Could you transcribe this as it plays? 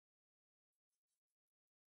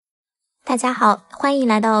大家好，欢迎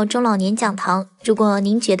来到中老年讲堂。如果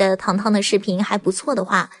您觉得糖糖的视频还不错的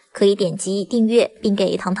话，可以点击订阅并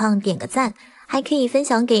给糖糖点个赞，还可以分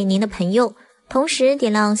享给您的朋友，同时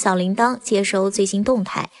点亮小铃铛接收最新动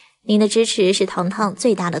态。您的支持是糖糖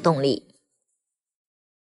最大的动力。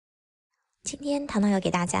今天糖糖要给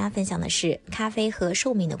大家分享的是咖啡和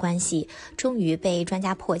寿命的关系终于被专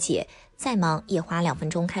家破解，再忙也花2分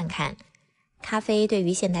钟看看。咖啡对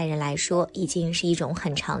于现代人来说已经是一种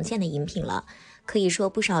很常见的饮品了，可以说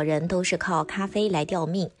不少人都是靠咖啡来吊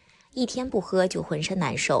命，一天不喝就浑身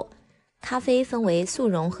难受。咖啡分为速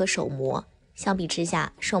溶和手磨，相比之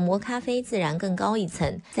下，手磨咖啡自然更高一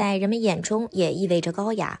层，在人们眼中也意味着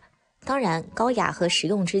高雅。当然，高雅和实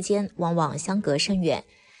用之间往往相隔甚远。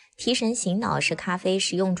提神醒脑是咖啡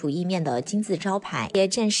实用主义面的金字招牌，也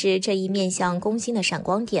正是这一面向攻心的闪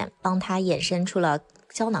光点，帮它衍生出了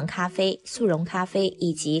胶囊咖啡、速溶咖啡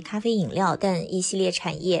以及咖啡饮料等一系列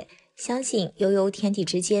产业。相信悠悠天地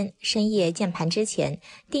之间，深夜键盘之前，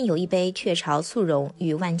定有一杯雀巢速溶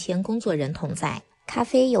与万千工作人同在。咖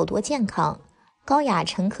啡有多健康？高雅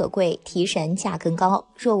诚可贵，提神价更高。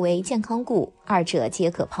若为健康故，二者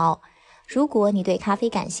皆可抛。如果你对咖啡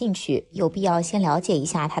感兴趣，有必要先了解一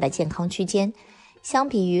下它的健康区间。相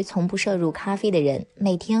比于从不摄入咖啡的人，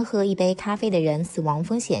每天喝一杯咖啡的人死亡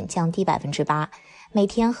风险降低 8%， 每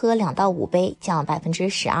天喝2到5杯降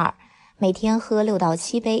 12%， 每天喝6到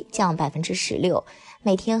7杯降 16%，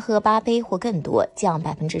 每天喝8杯或更多降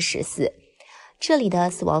 14%。 这里的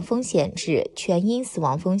死亡风险指全因死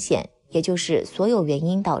亡风险，也就是所有原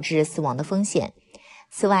因导致死亡的风险。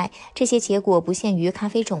此外，这些结果不限于咖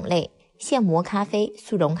啡种类，现磨咖啡、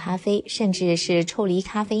速溶咖啡，甚至是抽离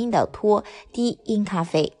咖啡因的脱低因咖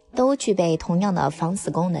啡，都具备同样的防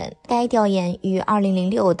死功能。该调研于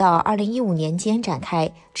2006到2015年间展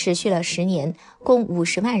开，持续了10年，共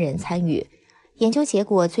50万人参与。研究结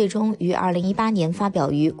果最终于2018年发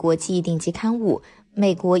表于国际顶级刊物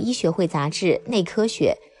美国医学会杂志内科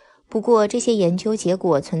学。不过，这些研究结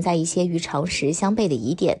果存在一些与常识相悖的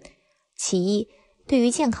疑点。其一，对于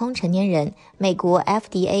健康成年人，美国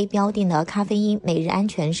FDA 标定的咖啡因每日安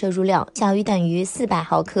全摄入量小于等于400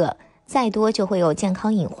毫克，再多就会有健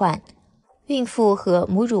康隐患。孕妇和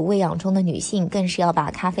母乳喂养中的女性更是要把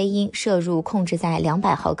咖啡因摄入控制在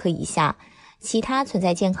200毫克以下。其他存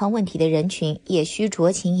在健康问题的人群也需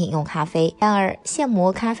酌情饮用咖啡。然而，现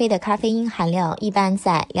磨咖啡的咖啡因含量一般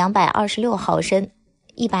在226毫升、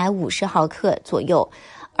150毫克左右，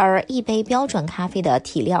而一杯标准咖啡的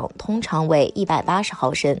体量通常为180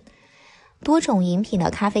毫升。多种饮品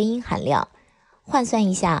的咖啡因含量，换算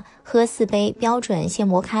一下，喝4杯标准现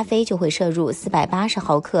磨咖啡就会摄入480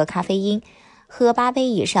毫克咖啡因，喝8杯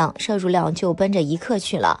以上，摄入量就奔着1克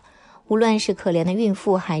去了。无论是可怜的孕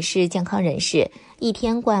妇还是健康人士，一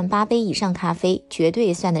天灌8杯以上咖啡，绝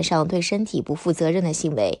对算得上对身体不负责任的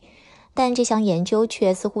行为。但这项研究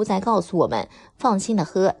却似乎在告诉我们，放心的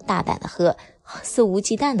喝，大胆的喝，肆无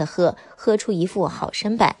忌惮的喝，喝出一副好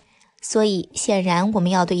身板。所以显然我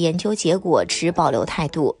们要对研究结果持保留态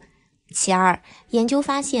度。其二，研究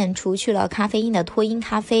发现除去了咖啡因的脱因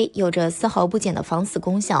咖啡有着丝毫不减的防死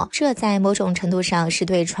功效，这在某种程度上是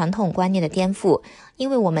对传统观念的颠覆，因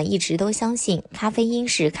为我们一直都相信咖啡因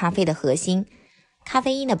是咖啡的核心。咖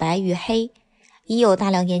啡因的白与黑，已有大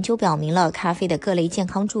量研究表明了咖啡的各类健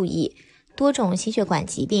康注意，多种心血管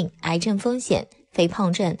疾病、癌症风险、肥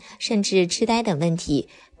胖症甚至痴呆等问题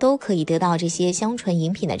都可以得到这些香醇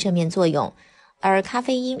饮品的正面作用，而咖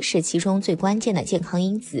啡因是其中最关键的健康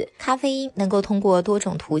因子。咖啡因能够通过多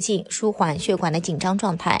种途径舒缓血管的紧张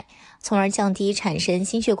状态，从而降低产生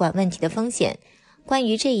心血管问题的风险。关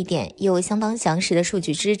于这一点，有相当详实的数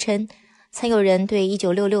据支撑。曾有人对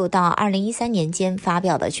1966到2013年间发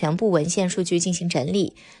表的全部文献数据进行整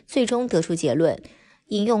理，最终得出结论，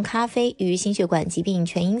饮用咖啡与心血管疾病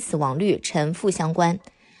全因死亡率呈负相关。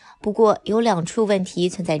不过有2处问题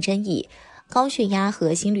存在争议：高血压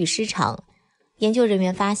和心律失常。研究人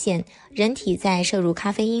员发现，人体在摄入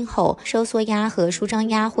咖啡因后，收缩压和舒张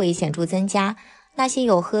压会显著增加。那些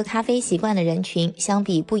有喝咖啡习惯的人群，相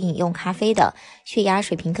比不饮用咖啡的，血压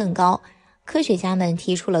水平更高。科学家们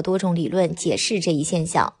提出了多种理论解释这一现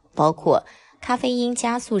象，包括咖啡因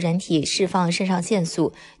加速人体释放肾上腺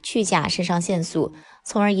素，去甲肾上腺素，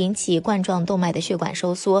从而引起冠状动脉的血管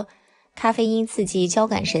收缩；咖啡因刺激交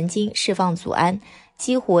感神经释放组胺，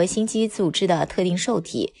激活心肌组织的特定受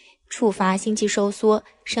体，触发心肌收缩，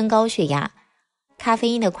升高血压。咖啡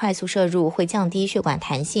因的快速摄入会降低血管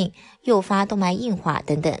弹性，诱发动脉硬化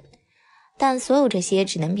等等。但所有这些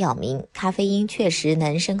只能表明咖啡因确实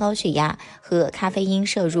能升高血压，和咖啡因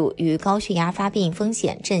摄入与高血压发病风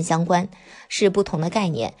险正相关，是不同的概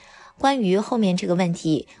念。关于后面这个问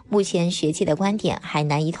题，目前学界的观点还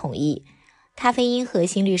难以统一。咖啡因和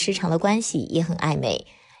心律失常的关系也很暧昧，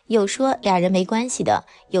有说俩人没关系的，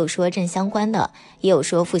有说正相关的，也有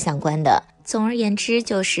说负相关的。总而言之，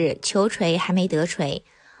就是球锤还没得锤。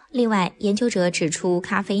另外，研究者指出，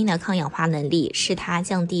咖啡因的抗氧化能力是它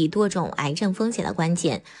降低多种癌症风险的关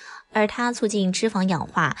键，而它促进脂肪氧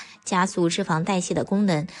化、加速脂肪代谢的功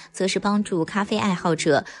能，则是帮助咖啡爱好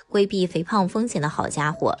者规避肥胖风险的好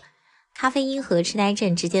家伙。咖啡因和痴呆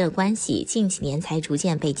症之间的关系近几年才逐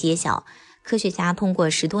渐被揭晓。科学家通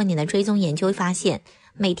过10多年的追踪研究发现，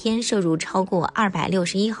每天摄入超过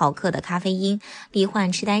261毫克的咖啡因，罹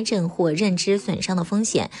患痴呆症或认知损伤的风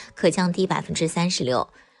险可降低 36%。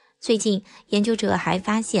最近，研究者还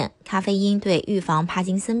发现，咖啡因对预防帕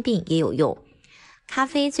金森病也有用。咖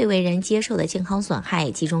啡最为人接受的健康损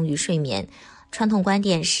害集中于睡眠。传统观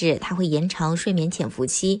点是它会延长睡眠潜伏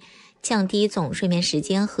期，降低总睡眠时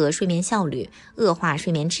间和睡眠效率，恶化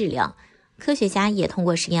睡眠质量。科学家也通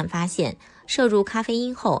过实验发现，摄入咖啡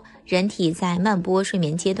因后，人体在慢波睡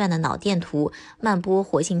眠阶段的脑电图慢波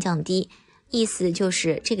活性降低，意思就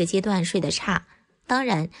是这个阶段睡得差。当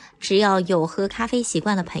然，只要有喝咖啡习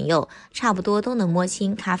惯的朋友，差不多都能摸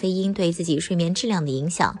清咖啡因对自己睡眠质量的影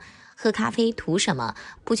响。喝咖啡图什么？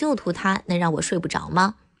不就图它能让我睡不着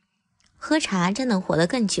吗？喝茶真能活得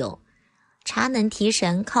更久。茶能提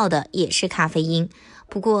神，靠的也是咖啡因。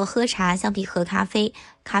不过喝茶相比喝咖啡，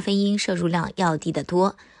咖啡因摄入量要低得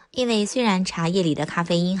多。因为虽然茶叶里的咖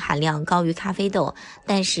啡因含量高于咖啡豆，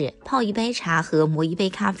但是泡一杯茶和磨一杯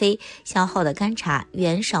咖啡消耗的干茶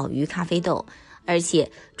远少于咖啡豆。而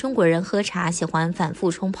且中国人喝茶喜欢反复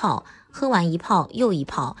冲泡，喝完一泡又一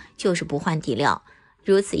泡，就是不换底料。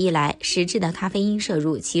如此一来，实质的咖啡因摄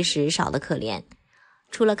入其实少得可怜。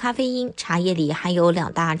除了咖啡因，茶叶里还有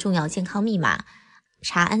2大重要健康密码：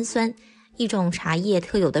茶氨酸，一种茶叶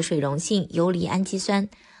特有的水溶性游离氨基酸，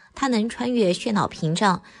它能穿越血脑屏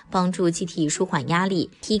障，帮助机体舒缓压力，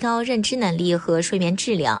提高认知能力和睡眠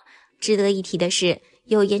质量。值得一提的是，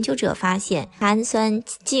有研究者发现，茶氨酸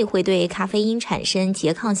既会对咖啡因产生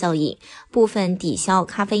拮抗效应，部分抵消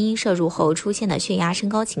咖啡因摄入后出现的血压升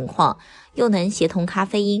高情况，又能协同咖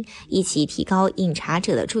啡因一起提高饮茶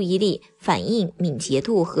者的注意力、反应、敏捷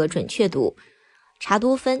度和准确度。茶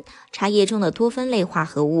多酚，茶叶中的多酚类化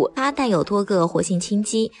合物，它带有多个活性氢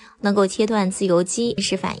基，能够切断自由基因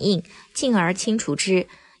式反应，进而清除之，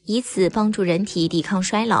以此帮助人体抵抗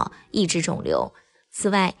衰老、抑制肿瘤。此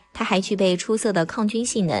外，它还具备出色的抗菌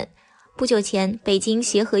性能。不久前，北京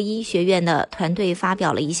协和医学院的团队发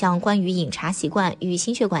表了一项关于饮茶习惯与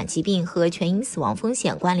心血管疾病和全因死亡风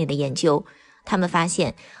险关联的研究。他们发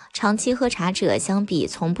现，长期喝茶者相比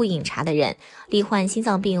从不饮茶的人，罹患心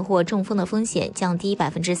脏病或中风的风险降低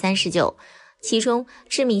 39%， 其中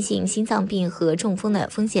致命性心脏病和中风的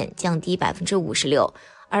风险降低 56%，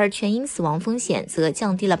 而全因死亡风险则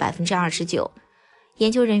降低了 29%。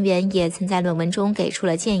研究人员也曾在论文中给出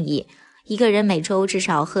了建议，一个人每周至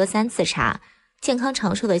少喝3次茶，健康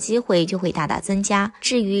长寿的机会就会大大增加。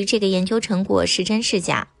至于这个研究成果是真是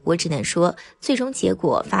假，我只能说，最终结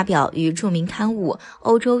果发表于著名刊物《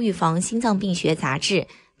欧洲预防心脏病学杂志》，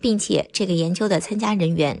并且这个研究的参加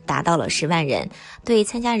人员达到了10万人，对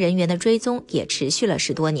参加人员的追踪也持续了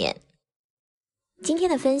10多年。今天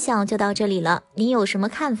的分享就到这里了，您有什么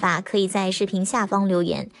看法可以在视频下方留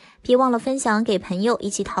言，别忘了分享给朋友一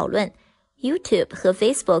起讨论。YouTube 和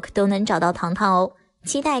Facebook 都能找到糖糖哦，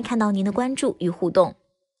期待看到您的关注与互动。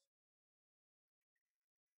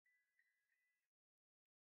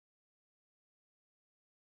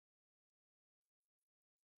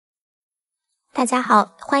大家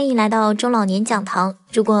好，欢迎来到中老年讲堂。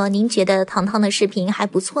如果您觉得糖糖的视频还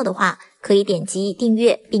不错的话，可以点击订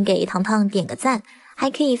阅并给糖糖点个赞，还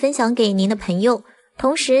可以分享给您的朋友，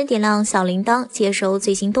同时点亮小铃铛接收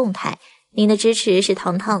最新动态。您的支持是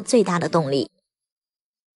糖糖最大的动力。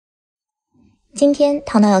今天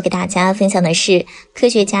糖糖要给大家分享的是，科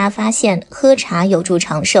学家发现喝茶有助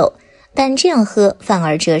长寿，但这样喝反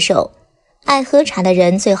而折寿。爱喝茶的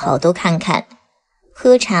人最好都看看。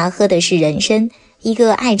喝茶喝的是人生，一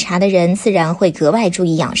个爱茶的人自然会格外注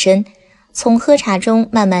意养生。从喝茶中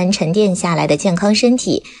慢慢沉淀下来的健康身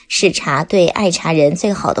体，是茶对爱茶人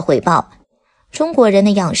最好的回报。中国人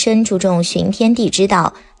的养生注重循天地之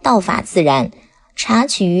道，道法自然，茶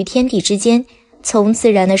取于天地之间，从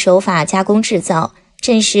自然的手法加工制造，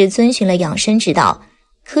正是遵循了养生之道。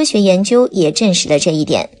科学研究也证实了这一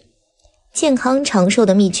点。健康长寿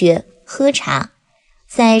的秘诀，喝茶。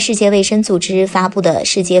在世界卫生组织发布的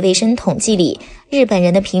世界卫生统计里，日本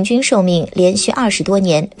人的平均寿命连续20多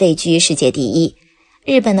年位居世界第一。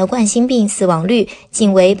日本的冠心病死亡率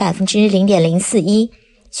仅为 0.041%，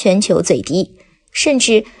全球最低，甚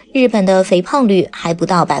至日本的肥胖率还不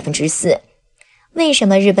到 4%。 为什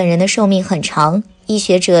么日本人的寿命很长？医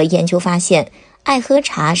学者研究发现，爱喝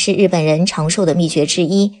茶是日本人长寿的秘诀之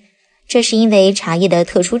一。这是因为茶叶的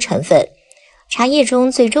特殊成分。茶叶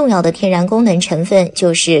中最重要的天然功能成分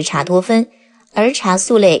就是茶多酚，而茶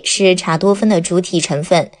素类是茶多酚的主体成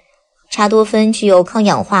分。茶多酚具有抗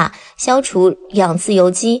氧化、消除氧自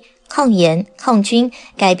由基、抗炎、抗菌、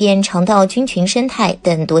改变肠道菌群生态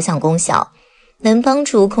等多项功效，能帮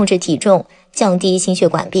助控制体重，降低心血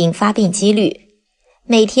管病发病几率。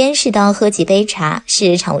每天适当喝几杯茶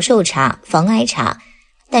是长寿茶、防癌茶，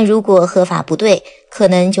但如果喝法不对，可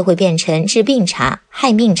能就会变成治病茶、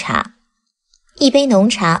害命茶。一杯浓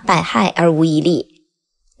茶百害而无一利。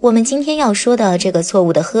我们今天要说的这个错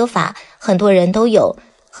误的喝法，很多人都有。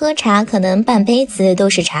喝茶可能半杯子都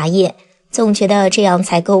是茶叶，总觉得这样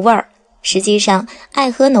才够味儿。实际上，爱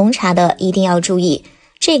喝浓茶的一定要注意，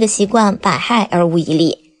这个习惯百害而无一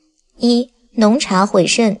利。一、浓茶毁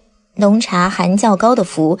肾。浓茶含较高的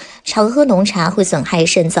氟，常喝浓茶会损害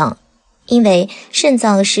肾脏。因为肾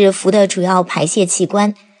脏是氟的主要排泄器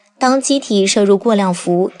官，当机体摄入过量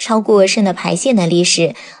氟超过肾的排泄能力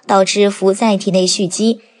时，导致氟在体内蓄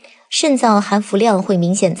积，肾脏含氟量会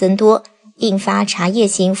明显增多，引发茶叶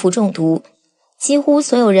型氟中毒。几乎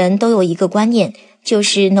所有人都有一个观念，就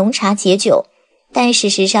是浓茶解酒，但事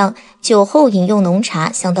实上，酒后饮用浓茶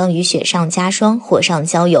相当于雪上加霜、火上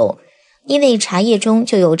浇油。因为茶叶中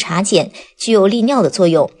就有茶碱，具有利尿的作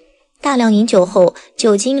用。大量饮酒后，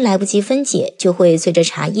酒精来不及分解，就会随着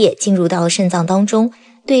茶叶进入到肾脏当中，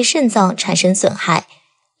对肾脏产生损害。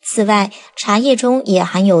此外，茶叶中也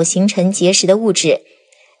含有形成结石的物质。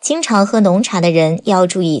经常喝浓茶的人要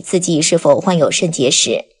注意自己是否患有肾结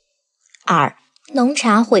石。二、浓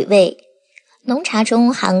茶毁胃。浓茶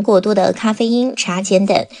中含过多的咖啡因、茶碱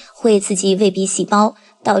等，会刺激胃壁细胞，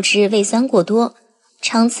导致胃酸过多。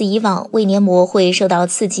长此以往，胃黏膜会受到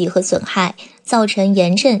刺激和损害，造成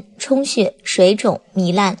炎症、充血、水肿、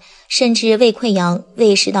糜烂，甚至胃溃疡、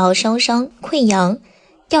胃食道烧伤、溃疡。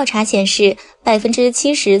调查显示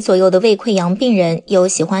，70%左右的胃溃疡病人有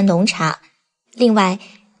喜欢浓茶。另外，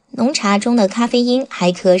浓茶中的咖啡因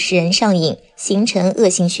还可使人上瘾，形成恶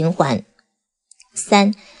性循环。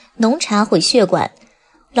三、浓茶毁血管。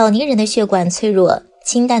老年人的血管脆弱，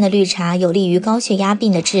清淡的绿茶有利于高血压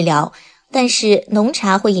病的治疗。但是浓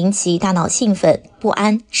茶会引起大脑兴奋、不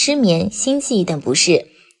安、失眠、心悸等不适，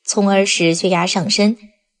从而使血压上升。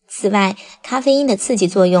此外，咖啡因的刺激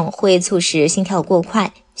作用会促使心跳过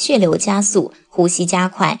快、血流加速、呼吸加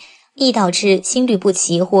快，易导致心律不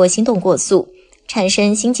齐或心动过速，产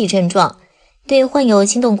生心悸症状。对患有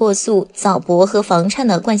心动过速、早搏和房颤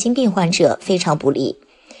的冠心病患者非常不利。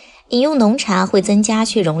饮用浓茶会增加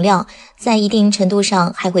血容量，在一定程度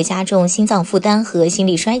上还会加重心脏负担和心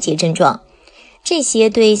力衰竭症状。这些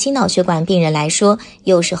对心脑血管病人来说，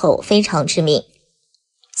有时候非常致命。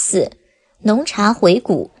四、浓茶毁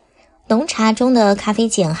骨。浓茶中的咖啡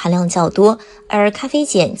碱含量较多，而咖啡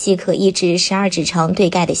碱既可抑制12指肠对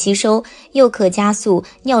钙的吸收，又可加速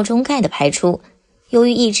尿中钙的排出。由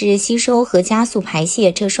于抑制吸收和加速排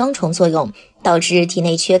泄这双重作用，导致体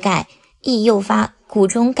内缺钙，易诱发骨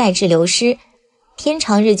中钙质流失，天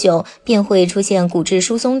长日久便会出现骨质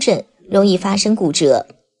疏松症，容易发生骨折。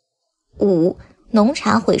五、浓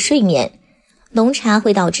茶毁睡眠。浓茶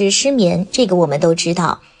会导致失眠，这个我们都知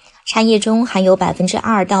道。茶叶中含有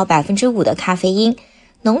 2% 到 5% 的咖啡因，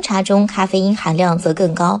浓茶中咖啡因含量则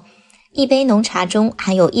更高。一杯浓茶中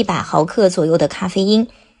含有100毫克左右的咖啡因，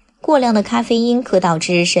过量的咖啡因可导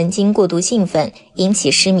致神经过度兴奋，引起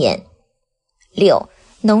失眠。六、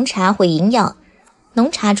浓茶毁营养。浓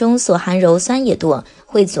茶中所含鞣酸也多，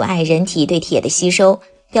会阻碍人体对铁的吸收，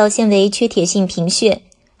表现为缺铁性贫血，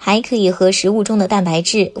还可以和食物中的蛋白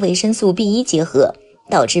质、维生素 B1 结合，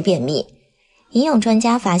导致便秘。营养专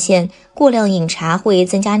家发现，过量饮茶会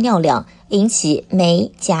增加尿量，引起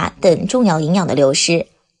镁、钾等重要营养的流失。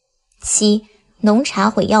七、浓茶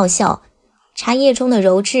毁药效。茶叶中的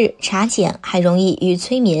鞣质、茶碱还容易与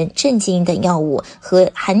催眠、镇静等药物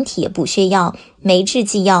和含铁补血药、酶制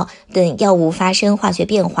剂药等药物发生化学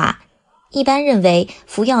变化。一般认为，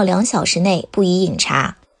服药2小时内不宜饮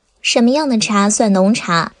茶。什么样的茶算浓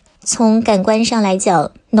茶？从感官上来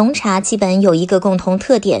讲，浓茶基本有一个共同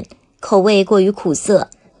特点，口味过于苦涩，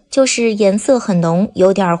就是颜色很浓，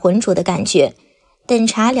有点浑浊的感觉。等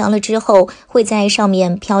茶凉了之后，会在上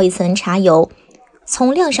面飘一层茶油。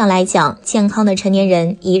从量上来讲，健康的成年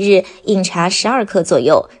人一日饮茶12克左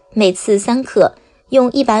右，每次3克，用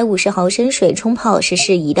150毫升水冲泡是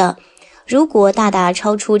适宜的。如果大大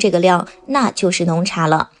超出这个量，那就是浓茶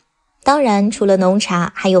了。当然，除了浓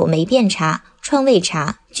茶，还有霉变茶、川味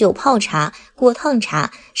茶、酒泡茶、果烫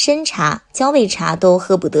茶、参茶、焦味茶都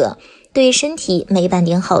喝不得，对身体没半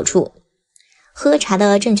点好处。喝茶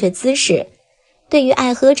的正确姿势，对于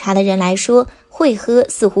爱喝茶的人来说，会喝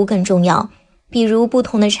似乎更重要。比如不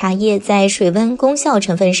同的茶叶在水温、功效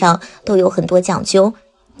成分上都有很多讲究，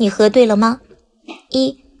你喝对了吗？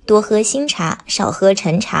一、多喝新茶，少喝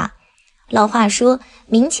陈茶。老话说，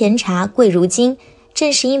明前茶贵如金，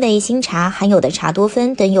正是因为新茶含有的茶多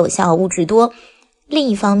酚等有效物质多。另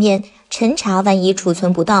一方面，陈茶万一储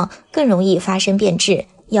存不当，更容易发生变质，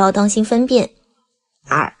要当心分辨。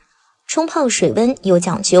二、冲泡水温有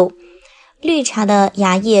讲究。绿茶的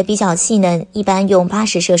芽叶比较细嫩，一般用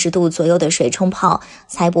80摄氏度左右的水冲泡，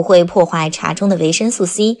才不会破坏茶中的维生素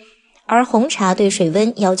C。而红茶对水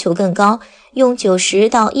温要求更高，用90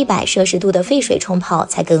到100摄氏度的沸水冲泡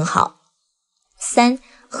才更好。三、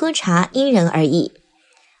喝茶因人而异。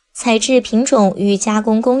采制品种与加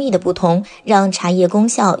工工艺的不同，让茶叶功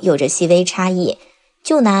效有着细微差异。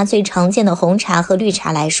就拿最常见的红茶和绿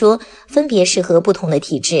茶来说，分别适合不同的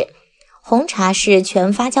体质。红茶是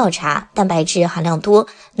全发酵茶，蛋白质含量多，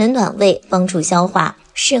能暖胃，帮助消化，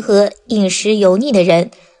适合饮食油腻的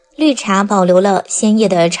人。绿茶保留了鲜叶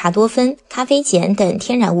的茶多酚、咖啡碱等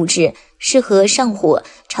天然物质，适合上火、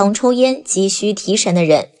常抽烟、急需提神的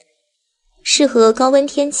人。适合高温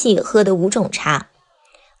天气喝的5种茶。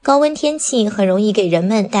高温天气很容易给人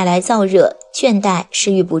们带来燥热、倦怠、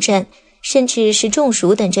食欲不振，甚至是中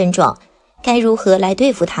暑等症状。该如何来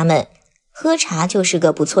对付它们？喝茶就是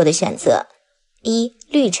个不错的选择。一、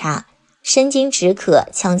绿茶，生津止渴，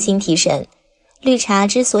强心提神。绿茶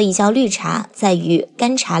之所以叫绿茶，在于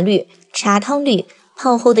干茶绿、茶汤绿，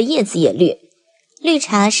泡后的叶子也绿。绿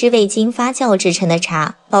茶是未经发酵制成的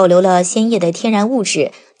茶，保留了鲜叶的天然物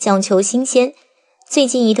质，讲求新鲜。最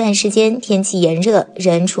近一段时间天气炎热，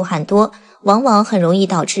人出汗多，往往很容易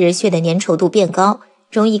导致血的粘稠度变高，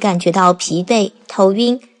容易感觉到疲惫、头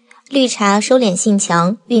晕。绿茶收敛性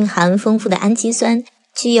强，蕴含丰富的氨基酸，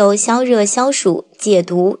具有消热消暑、解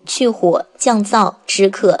毒、去火、降燥、止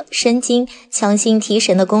渴、生津、强心提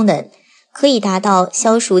神的功能，可以达到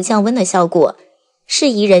消暑降温的效果。适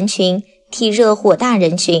宜人群，体热火大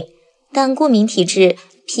人群，但过敏体质、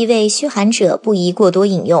脾胃虚寒者不宜过多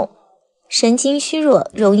饮用。神经虚弱、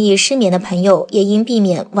容易失眠的朋友也应避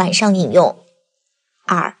免晚上饮用。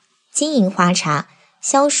二、金银花茶，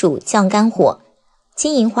消暑降肝火。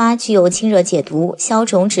金银花具有清热解毒、消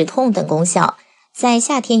肿止痛等功效，在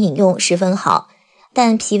夏天饮用十分好，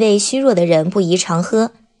但脾胃虚弱的人不宜常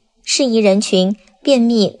喝。适宜人群：便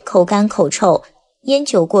秘、口干口臭、烟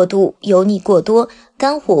酒过度、油腻过多、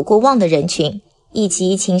肝火过旺的人群，以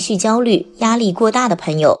及情绪焦虑、压力过大的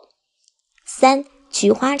朋友。三、菊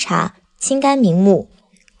花茶，清肝明目。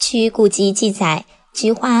据古籍记载，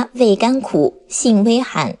菊花味甘苦，性微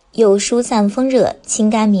寒，有疏散风热、清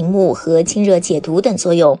肝明目和清热解毒等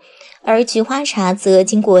作用。而菊花茶则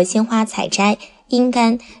经过鲜花采摘、阴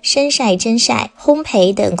干、生晒、蒸晒、烘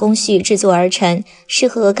焙等工序制作而成，适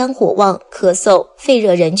合肝火旺、咳嗽、肺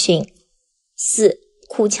热人群。四、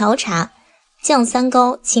苦荞茶，降三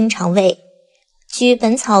高、清肠胃。据《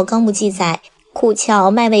本草纲目》记载，苦荞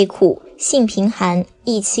麦味苦，性平寒，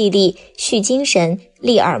益气力，蓄精神，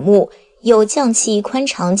利耳目，有降气宽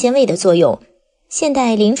肠健胃的作用。现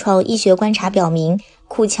代临床医学观察表明，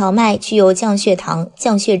苦荞麦具有降血糖、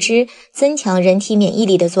降血脂、增强人体免疫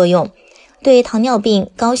力的作用，对糖尿病、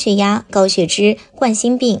高血压、高血脂、冠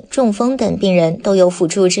心病、中风等病人都有辅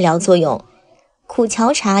助治疗作用。苦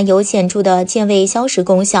荞茶有显著的健胃消食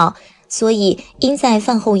功效，所以应在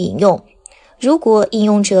饭后饮用。如果饮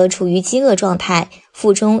用者处于饥饿状态，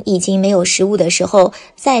腹中已经没有食物的时候，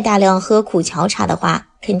再大量喝苦荞茶的话，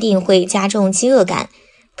肯定会加重饥饿感，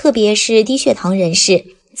特别是低血糖人士，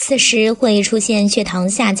此时会出现血糖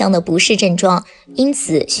下降的不适症状，因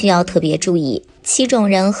此需要特别注意。7种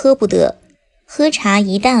人喝不得。喝茶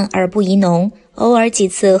宜淡而不宜浓，偶尔几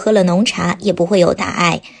次喝了浓茶也不会有大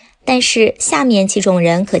碍，但是下面7种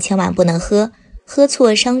人可千万不能喝，喝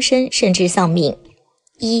错伤身甚至丧命。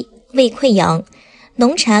一、胃溃疡。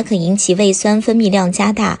浓茶可引起胃酸分泌量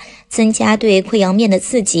加大，增加对溃疡面的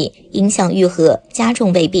刺激，影响愈合，加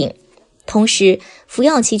重胃病。同时，服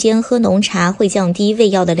药期间喝浓茶会降低胃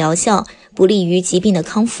药的疗效，不利于疾病的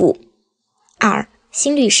康复。二、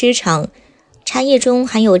心律失常。茶叶中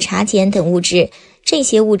含有茶碱等物质，这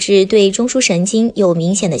些物质对中枢神经有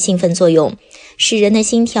明显的兴奋作用，使人的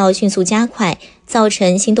心跳迅速加快，造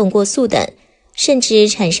成心动过速等，甚至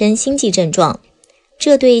产生心悸症状。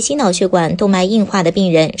这对心脑血管动脉硬化的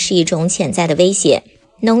病人是一种潜在的威胁。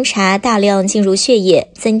浓茶大量进入血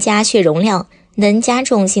液，增加血容量，能加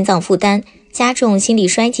重心脏负担，加重心力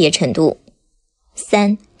衰竭程度。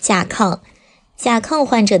三、甲亢。甲亢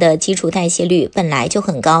患者的基础代谢率本来就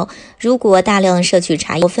很高，如果大量摄取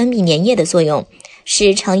茶叶分泌粘液的作用，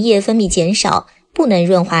使肠液分泌减少，不能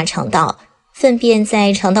润滑肠道，粪便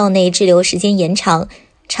在肠道内滞留时间延长，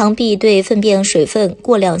肠壁对粪便水分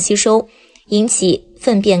过量吸收，引起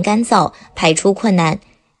粪便干燥，排出困难，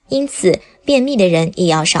因此便秘的人也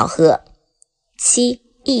要少喝。7.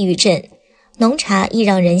 抑郁症，浓茶易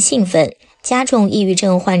让人兴奋，加重抑郁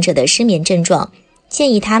症患者的失眠症状，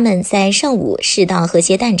建议他们在上午适当喝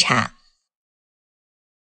些淡茶。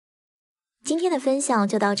今天的分享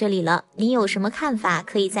就到这里了，您有什么看法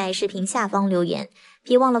可以在视频下方留言，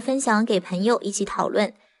别忘了分享给朋友一起讨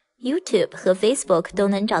论。YouTube 和 Facebook 都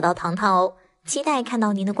能找到糖糖哦，期待看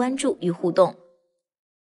到您的关注与互动。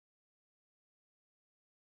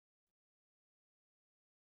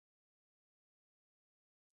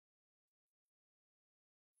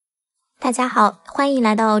大家好，欢迎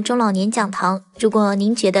来到中老年讲堂。如果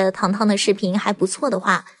您觉得糖糖的视频还不错的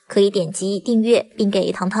话，可以点击订阅并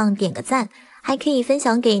给糖糖点个赞，还可以分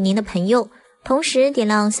享给您的朋友，同时点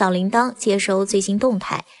亮小铃铛接收最新动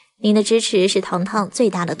态。您的支持是糖糖最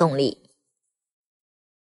大的动力。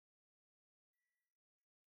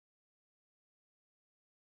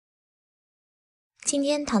今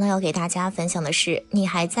天糖糖要给大家分享的是，你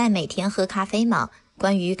还在每天喝咖啡吗？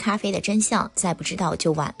关于咖啡的真相，再不知道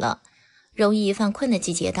就晚了。容易犯困的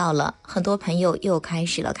季节到了，很多朋友又开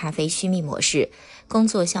始了咖啡续命模式，工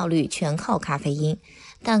作效率全靠咖啡因。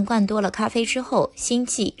但灌多了咖啡之后，心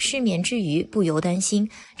悸、失眠之余，不由担心，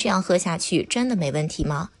这样喝下去真的没问题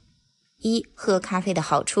吗？1. 喝咖啡的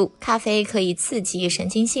好处，咖啡可以刺激神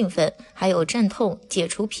经兴奋，还有镇痛、解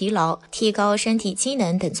除疲劳、提高身体机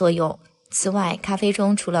能等作用。此外，咖啡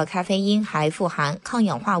中除了咖啡因，还富含抗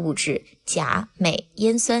氧化物质、钾、镁、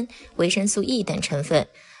烟酸、维生素 E 等成分，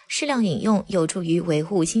适量饮用有助于维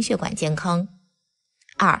护心血管健康。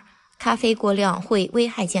2. 咖啡过量会危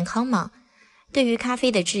害健康吗？对于咖啡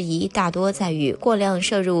的质疑大多在于过量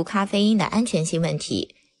摄入咖啡因的安全性问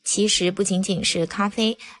题。其实不仅仅是咖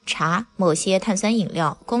啡、茶，某些碳酸饮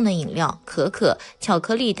料、功能饮料、可可、巧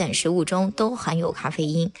克力等食物中都含有咖啡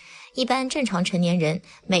因。一般正常成年人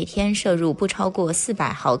每天摄入不超过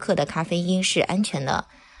400毫克的咖啡因是安全的。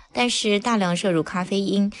但是大量摄入咖啡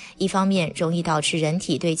因，一方面容易导致人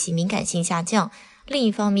体对其敏感性下降，另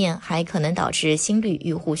一方面还可能导致心率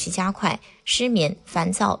与呼吸加快、失眠、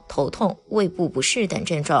烦躁、头痛、胃部不适等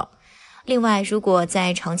症状。另外，如果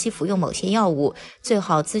在长期服用某些药物，最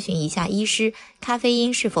好咨询一下医师，咖啡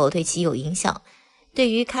因是否对其有影响。对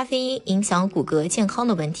于咖啡因影响骨骼健康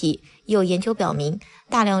的问题，有研究表明，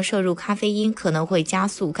大量摄入咖啡因可能会加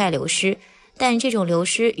速钙流失，但这种流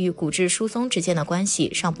失与骨质疏松之间的关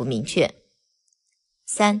系尚不明确。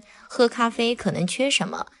3. 喝咖啡可能缺什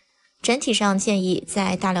么？整体上建议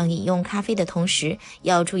在大量饮用咖啡的同时，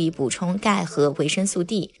要注意补充钙和维生素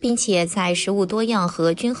D， 并且在食物多样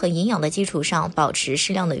和均衡营养的基础上保持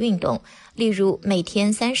适量的运动，例如每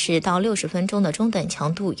天30到60分钟的中等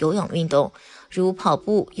强度有氧运动，如跑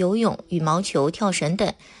步、游泳、羽毛球、跳绳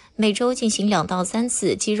等，每周进行2到3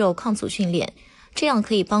次肌肉抗阻训练，这样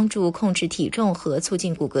可以帮助控制体重和促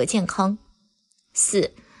进骨骼健康。4.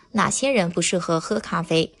 哪些人不适合喝咖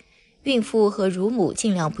啡？孕妇和乳母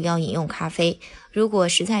尽量不要饮用咖啡，如果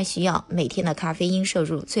实在需要，每天的咖啡因摄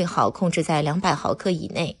入最好控制在200毫克以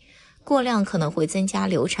内，过量可能会增加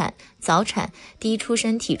流产、早产、低出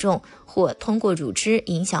生体重或通过乳汁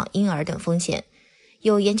影响婴儿等风险。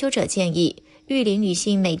有研究者建议，育龄女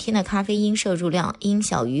性每天的咖啡因摄入量应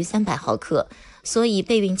小于300毫克，所以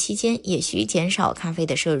备孕期间也需减少咖啡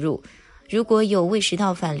的摄入。如果有胃食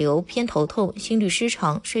道反流、偏头痛、心律失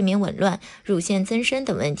常、睡眠紊乱、乳腺增生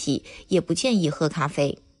等问题，也不建议喝咖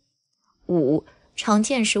啡。5. 常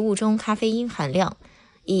见食物中咖啡因含量。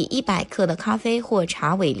以100克的咖啡或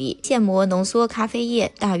茶为例，现磨浓缩咖啡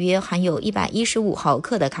液大约含有115毫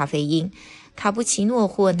克的咖啡因，卡布奇诺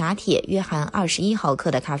或拿铁约含21毫克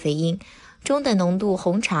的咖啡因，中等浓度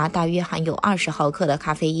红茶大约含有20毫克的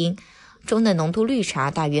咖啡因，中等浓度绿茶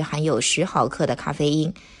大约含有10毫克的咖啡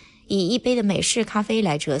因。以一杯的美式咖啡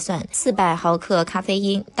来折算，400毫克咖啡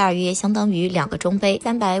因大约相当于2个中杯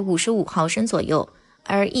，355毫升左右。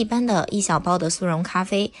而一般的一小包的速溶咖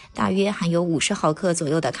啡大约含有50毫克左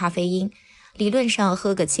右的咖啡因，理论上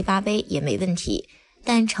喝个7、8杯也没问题。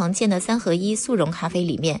但常见的3合1速溶咖啡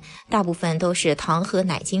里面大部分都是糖和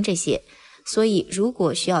奶精这些，所以如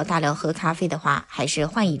果需要大量喝咖啡的话，还是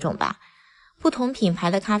换一种吧。不同品牌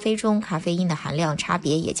的咖啡中咖啡因的含量差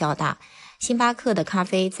别也较大，星巴克的咖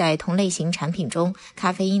啡在同类型产品中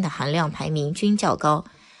咖啡因的含量排名均较高，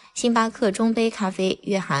星巴克中杯咖啡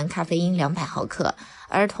约含咖啡因200毫克，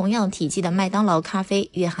而同样体积的麦当劳咖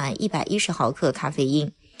啡约含110毫克咖啡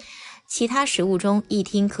因。其他食物中，一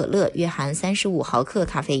听可乐约含35毫克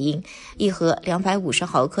咖啡因，一盒250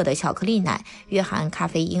毫克的巧克力奶约含咖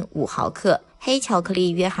啡因5毫克，黑巧克力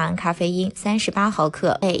约含咖啡因38毫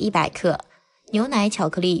克每100克，牛奶巧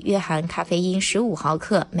克力约含咖啡因15毫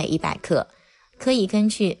克每100克。可以根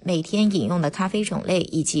据每天饮用的咖啡种类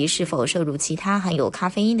以及是否摄入其他含有咖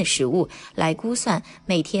啡因的食物来估算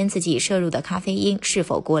每天自己摄入的咖啡因是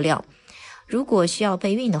否过量。如果需要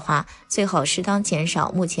备孕的话，最好适当减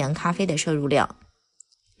少目前咖啡的摄入量。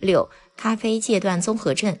6. 咖啡戒断综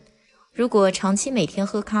合症。如果长期每天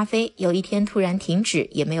喝咖啡，有一天突然停止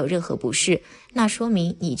也没有任何不适，那说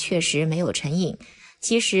明你确实没有成瘾。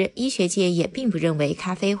其实医学界也并不认为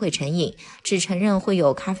咖啡会成瘾，只承认会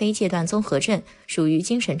有咖啡戒断综合症，属于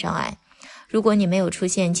精神障碍。如果你没有出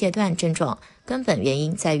现戒断症状，根本原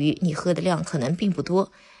因在于你喝的量可能并不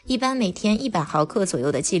多，一般每天100毫克左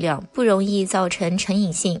右的剂量不容易造成成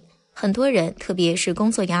瘾性。很多人，特别是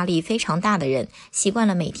工作压力非常大的人，习惯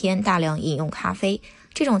了每天大量饮用咖啡，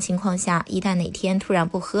这种情况下，一旦哪天突然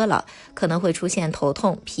不喝了，可能会出现头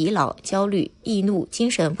痛、疲劳、焦虑、易怒、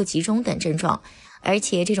精神不集中等症状。而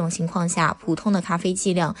且这种情况下，普通的咖啡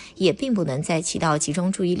剂量也并不能再起到集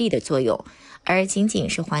中注意力的作用，而仅仅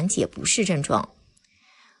是缓解不适症状。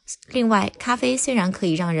另外，咖啡虽然可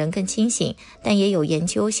以让人更清醒，但也有研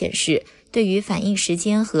究显示，对于反应时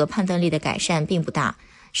间和判断力的改善并不大，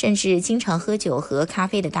甚至经常喝酒和咖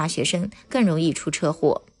啡的大学生更容易出车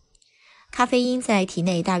祸。咖啡因在体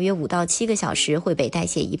内大约5到7个小时会被代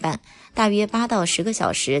谢一半，大约8到10个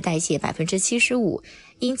小时代谢 75%，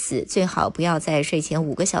 因此最好不要在睡前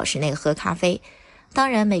5个小时内喝咖啡。当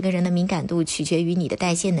然，每个人的敏感度取决于你的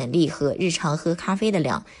代谢能力和日常喝咖啡的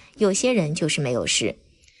量，有些人就是没有事。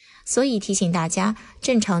所以提醒大家，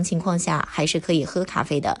正常情况下还是可以喝咖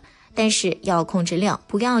啡的，但是要控制量，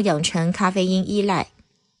不要养成咖啡因依赖。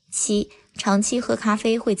7. 长期喝咖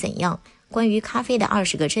啡会怎样？关于咖啡的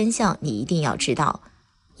20个真相，你一定要知道。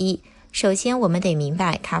1. 首先我们得明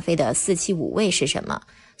白咖啡的4气5味是什么。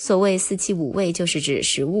所谓4气5味，就是指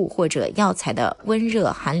食物或者药材的温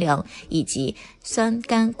热、寒凉以及酸、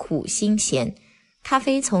甘、苦、辛、咸。咖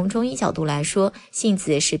啡从中医角度来说，性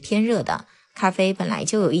子是偏热的，咖啡本来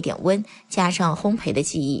就有一点温，加上烘焙的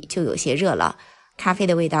技艺就有些热了。咖啡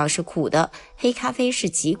的味道是苦的，黑咖啡是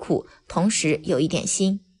极苦，同时有一点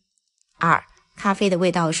辛。2. 咖啡的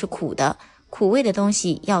味道是苦的，苦味的东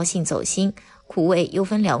西药性走心，苦味又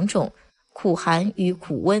分2种，苦寒与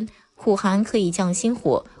苦温。苦寒可以降心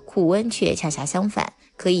火，苦温却恰恰相反，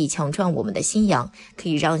可以强壮我们的心阳，可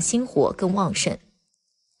以让心火更旺盛。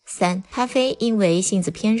3. 咖啡因为性子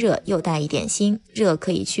偏热，又带一点辛，热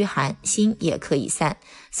可以驱寒，辛也可以散，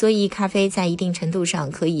所以咖啡在一定程度上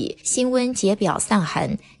可以辛温解表散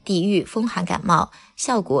寒，抵御风寒感冒，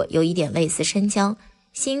效果有一点类似生姜。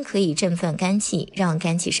辛可以振奋肝气，让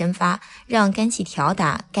肝气生发，让肝气调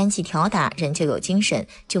达，肝气调达，人就有精神，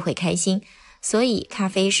就会开心，所以咖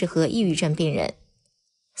啡适合抑郁症病人。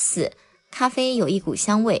4. 咖啡有一股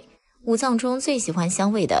香味，五脏中最喜欢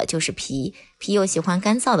香味的就是脾，脾又喜欢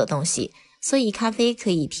干燥的东西，所以咖啡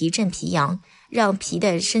可以提振脾阳，让脾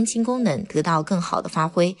的生清功能得到更好的发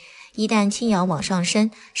挥。一旦清阳往上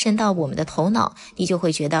升，升到我们的头脑，你就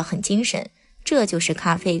会觉得很精神，这就是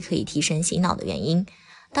咖啡可以提神醒脑的原因。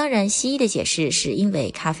当然，西医的解释是因为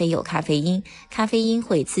咖啡有咖啡因，咖啡因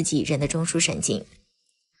会刺激人的中枢神经。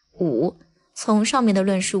5. 从上面的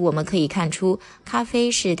论述我们可以看出，咖啡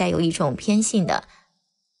是带有一种偏性的。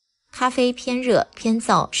咖啡偏热偏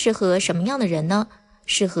燥，适合什么样的人呢？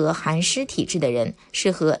适合寒湿体质的人，适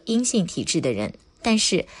合阴性体质的人。但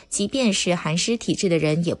是即便是寒湿体质的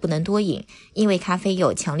人也不能多饮，因为咖啡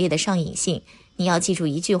有强烈的上瘾性。你要记住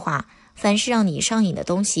一句话，凡是让你上瘾的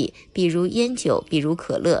东西，比如烟酒，比如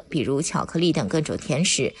可乐，比如巧克力等各种甜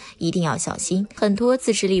食，一定要小心。很多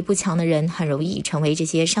自制力不强的人很容易成为这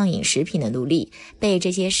些上瘾食品的奴隶，被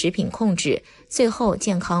这些食品控制，最后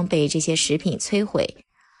健康被这些食品摧毁。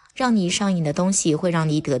让你上瘾的东西会让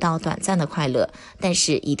你得到短暂的快乐，但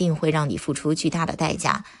是一定会让你付出巨大的代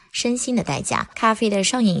价，身心的代价。咖啡的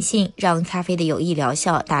上瘾性让咖啡的有益疗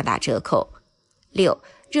效大打折扣。6.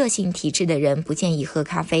 热性体质的人不建议喝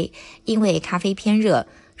咖啡，因为咖啡偏热，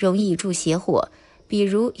容易助邪火。比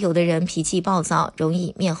如有的人脾气暴躁，容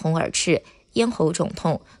易面红耳赤、咽喉肿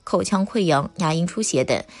痛、口腔溃疡、牙龈出血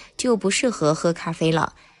等，就不适合喝咖啡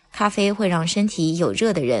了。咖啡会让身体有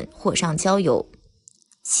热的人火上浇油。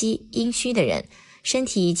7. 阴虚的人，身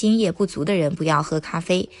体津液不足的人不要喝咖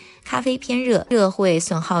啡。咖啡偏热，热会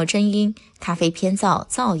损耗真阴；咖啡偏燥，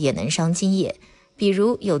燥也能伤津液。比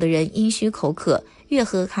如有的人阴虚口渴，越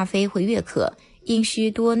喝咖啡会越渴。阴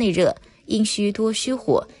虚多内热，阴虚多虚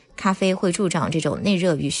火，咖啡会助长这种内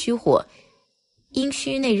热与虚火。阴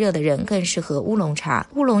虚内热的人更适合乌龙茶，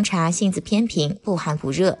乌龙茶性子偏平，不寒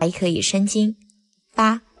不热，还可以生津。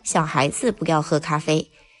8. 小孩子不要喝咖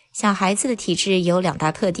啡。小孩子的体质有2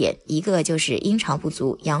大特点，一个就是阴长不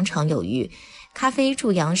足，阳长有余，咖啡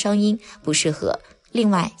助阳伤阴，不适合。另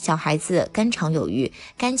外，小孩子肝长有余，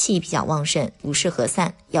肝气比较旺盛，不适合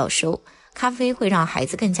散，要收。咖啡会让孩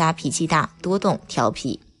子更加脾气大，多动，调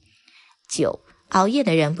皮。9. 熬夜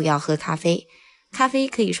的人不要喝咖啡。咖啡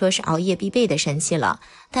可以说是熬夜必备的神器了，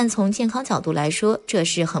但从健康角度来说，这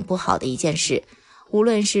是很不好的一件事。无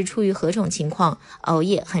论是出于何种情况，熬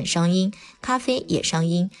夜很伤阴，咖啡也伤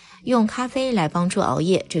阴。用咖啡来帮助熬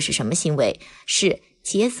夜，这是什么行为？是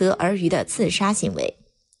竭泽而渔的自杀行为。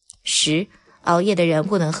10. 熬夜的人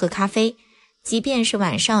不能喝咖啡，即便是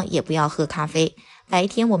晚上也不要喝咖啡。白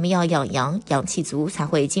天我们要养阳，阳气足才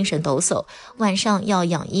会精神抖擞，晚上要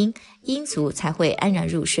养阴，阴足才会安然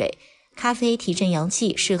入睡。咖啡提振阳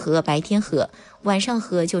气，适合白天喝，晚上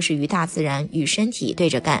喝就是与大自然与身体对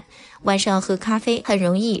着干。晚上喝咖啡很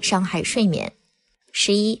容易伤害睡眠。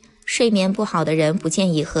11. 睡眠不好的人不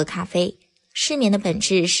建议喝咖啡。失眠的本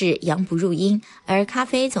质是阳不入阴，而咖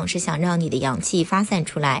啡总是想让你的阳气发散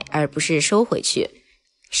出来，而不是收回去。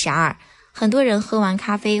12. 很多人喝完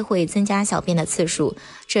咖啡会增加小便的次数，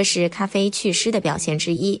这是咖啡祛湿的表现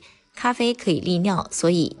之一。咖啡可以利尿，所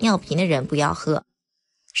以尿频的人不要喝。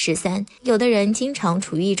13. 有的人经常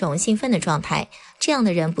处于一种兴奋的状态，这样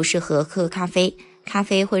的人不适合喝咖啡，咖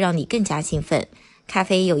啡会让你更加兴奋。咖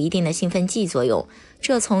啡有一定的兴奋剂作用，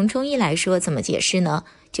这从中医来说怎么解释呢？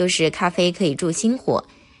就是咖啡可以助心火，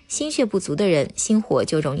心血不足的人心火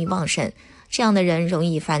就容易旺盛，这样的人容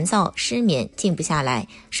易烦躁、失眠、静不下来，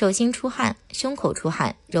手心出汗、胸口出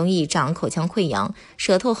汗，容易长口腔溃疡，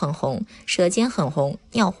舌头很红、舌尖很红、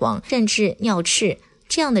尿黄，甚至尿赤。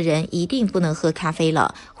这样的人一定不能喝咖啡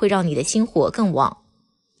了，会让你的心火更旺。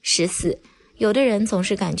14. 有的人总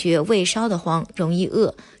是感觉胃烧得慌，容易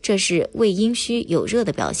饿，这是胃阴虚有热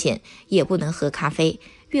的表现，也不能喝咖啡，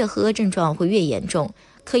越喝症状会越严重，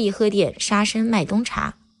可以喝点沙参麦冬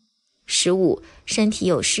茶。15. 身体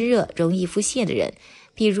有湿热，容易腹泻的人，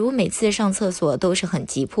比如每次上厕所都是很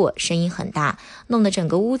急迫，声音很大，弄得整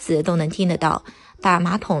个屋子都能听得到，把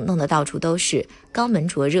马桶弄得到处都是，肛门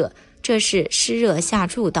灼热，这是湿热下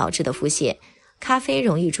注导致的腹泻。咖啡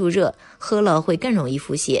容易助热，喝了会更容易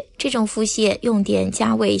腹泻，这种腹泻用点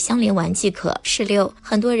加味香莲丸即可。16.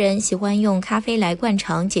 很多人喜欢用咖啡来灌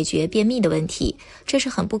肠解决便秘的问题，这是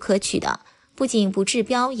很不可取的，不仅不治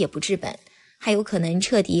标也不治本，还有可能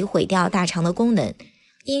彻底毁掉大肠的功能。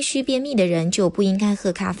阴虚便秘的人就不应该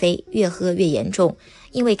喝咖啡，越喝越严重，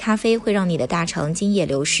因为咖啡会让你的大肠津液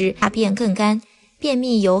流失，大便更干。便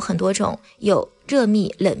秘有很多种，有热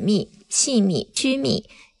秘、冷秘、细秘、拘秘，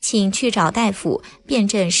请去找大夫辨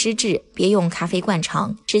证施治，别用咖啡灌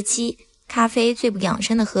肠。17. 咖啡最不养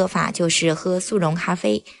生的喝法就是喝速溶咖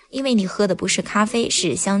啡，因为你喝的不是咖啡，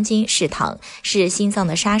是香精，是糖，是心脏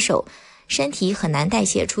的杀手，身体很难代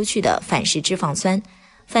谢出去的反式脂肪酸。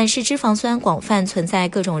反式脂肪酸广泛存在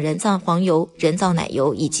各种人造黄油、人造奶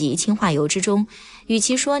油以及氢化油之中，与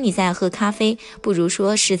其说你在喝咖啡，不如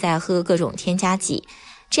说是在喝各种添加剂。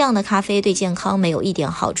这样的咖啡对健康没有一点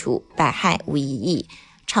好处，百害无一益，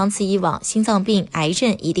长此以往，心脏病、癌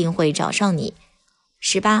症一定会找上你。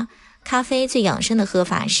18. 咖啡最养生的喝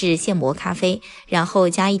法是现磨咖啡，然后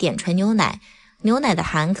加一点纯牛奶。牛奶的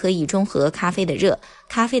寒可以中和咖啡的热，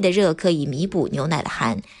咖啡的热可以弥补牛奶的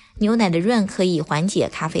寒，牛奶的润可以缓解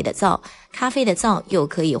咖啡的燥，咖啡的燥又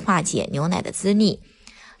可以化解牛奶的滋腻，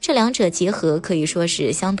这两者结合可以说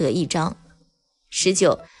是相得益彰。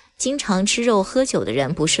19. 经常吃肉喝酒的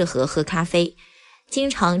人不适合喝咖啡，经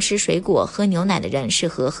常吃水果喝牛奶的人适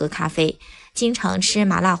合喝咖啡，经常吃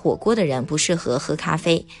麻辣火锅的人不适合喝咖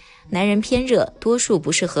啡。男人偏热，多数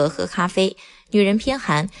不适合喝咖啡，女人偏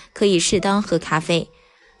寒，可以适当喝咖啡。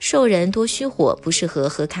瘦人多虚火，不适合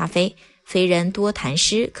喝咖啡，肥人多痰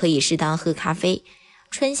湿，可以适当喝咖啡。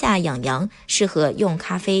春夏养阳，适合用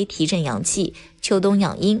咖啡提振阳气，秋冬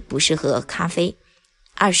养阴，不适合咖啡。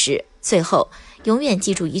20. 最后，永远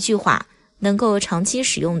记住一句话，能够长期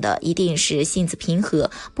使用的一定是性子平和、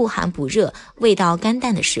不寒不热、味道甘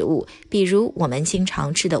淡的食物，比如我们经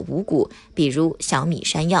常吃的五谷，比如小米、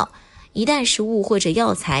山药。一旦食物或者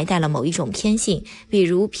药材带了某一种偏性，比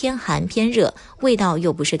如偏寒偏热，味道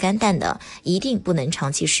又不是甘淡的，一定不能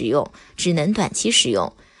长期使用，只能短期使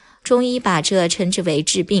用。中医把这称之为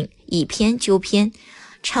治病，以偏纠偏。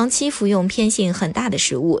长期服用偏性很大的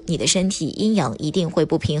食物，你的身体阴阳一定会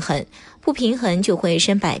不平衡，不平衡就会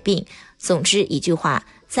生百病。总之一句话，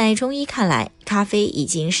在中医看来，咖啡已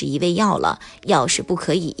经是一味药了，药是不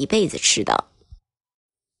可以一辈子吃的。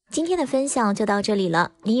今天的分享就到这里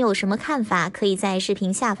了，您有什么看法可以在视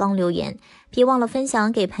频下方留言，别忘了分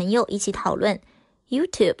享给朋友一起讨论。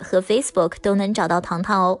YouTube 和 Facebook 都能找到糖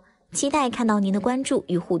糖哦，期待看到您的关注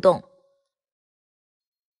与互动。